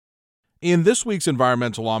In this week's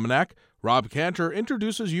Environmental Almanac, Rob Cantor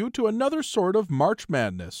introduces you to another sort of March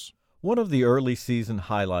madness. One of the early season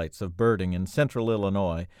highlights of birding in central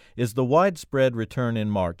Illinois is the widespread return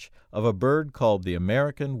in March of a bird called the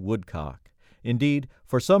American woodcock. Indeed,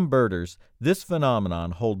 for some birders, this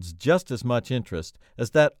phenomenon holds just as much interest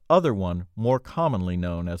as that other one more commonly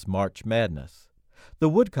known as March Madness. The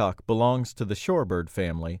woodcock belongs to the shorebird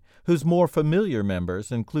family, whose more familiar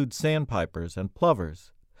members include sandpipers and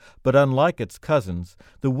plovers. But unlike its cousins,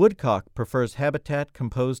 the woodcock prefers habitat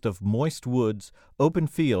composed of moist woods, open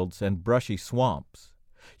fields, and brushy swamps.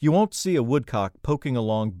 You won't see a woodcock poking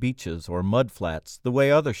along beaches or mudflats the way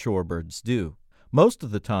other shorebirds do. Most of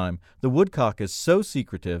the time, the woodcock is so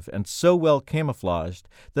secretive and so well camouflaged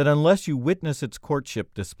that unless you witness its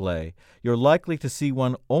courtship display, you're likely to see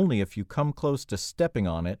one only if you come close to stepping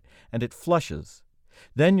on it and it flushes.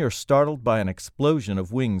 Then you're startled by an explosion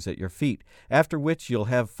of wings at your feet, after which you'll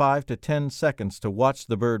have 5 to 10 seconds to watch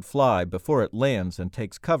the bird fly before it lands and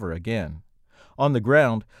takes cover again. On the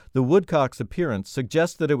ground, the woodcock's appearance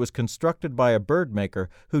suggests that it was constructed by a bird maker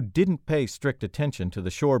who didn't pay strict attention to the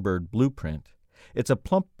shorebird blueprint. It's a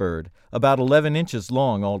plump bird, about 11 inches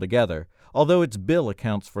long altogether, although its bill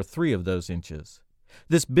accounts for 3 of those inches.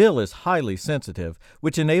 This bill is highly sensitive,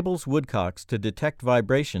 which enables woodcocks to detect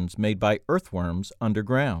vibrations made by earthworms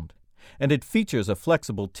underground. And it features a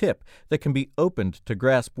flexible tip that can be opened to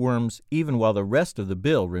grasp worms even while the rest of the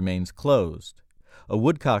bill remains closed. A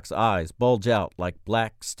woodcock's eyes bulge out like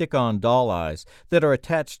black stick-on doll eyes that are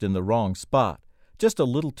attached in the wrong spot, just a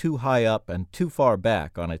little too high up and too far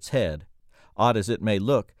back on its head. Odd as it may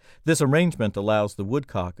look, this arrangement allows the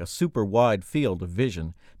woodcock a super-wide field of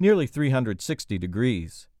vision, nearly 360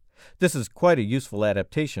 degrees. This is quite a useful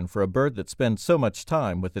adaptation for a bird that spends so much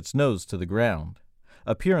time with its nose to the ground.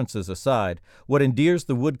 Appearances aside, what endears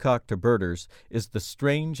the woodcock to birders is the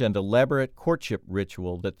strange and elaborate courtship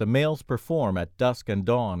ritual that the males perform at dusk and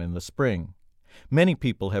dawn in the spring. Many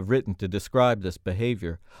people have written to describe this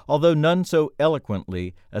behavior, although none so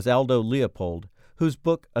eloquently as Aldo Leopold, whose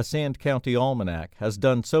book A Sand County Almanac has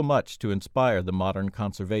done so much to inspire the modern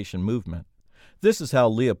conservation movement. This is how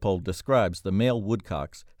Leopold describes the male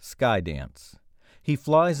woodcock's sky dance. He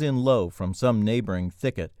flies in low from some neighboring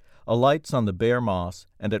thicket, alights on the bare moss,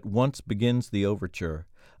 and at once begins the overture,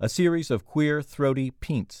 a series of queer, throaty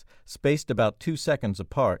peints spaced about 2 seconds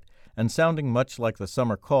apart and sounding much like the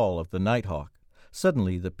summer call of the nighthawk.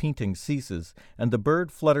 Suddenly the painting ceases, and the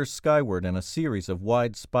bird flutters skyward in a series of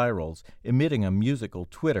wide spirals, emitting a musical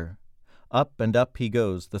twitter. Up and up he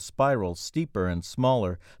goes, the spirals steeper and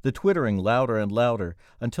smaller, the twittering louder and louder,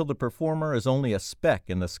 until the performer is only a speck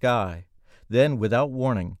in the sky. Then, without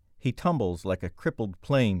warning, he tumbles like a crippled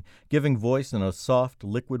plane, giving voice in a soft,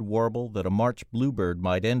 liquid warble that a March bluebird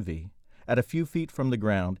might envy. At a few feet from the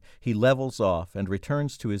ground, he levels off and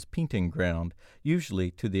returns to his painting ground,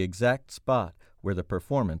 usually to the exact spot where the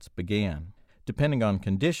performance began. Depending on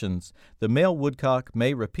conditions, the male woodcock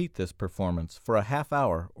may repeat this performance for a half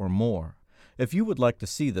hour or more. If you would like to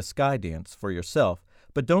see the sky dance for yourself,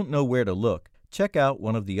 but don't know where to look, check out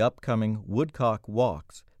one of the upcoming Woodcock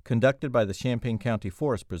Walks, conducted by the Champaign County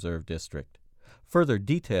Forest Preserve District. Further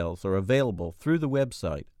details are available through the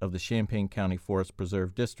website of the Champaign County Forest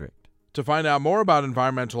Preserve District. To find out more about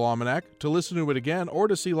Environmental Almanac, to listen to it again, or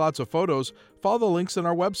to see lots of photos, follow the links on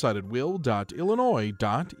our website at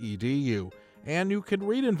will.illinois.edu. And you can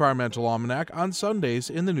read Environmental Almanac on Sundays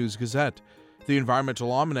in the News Gazette. The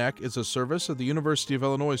Environmental Almanac is a service of the University of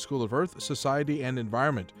Illinois School of Earth, Society, and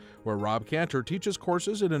Environment, where Rob Cantor teaches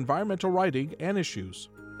courses in environmental writing and issues.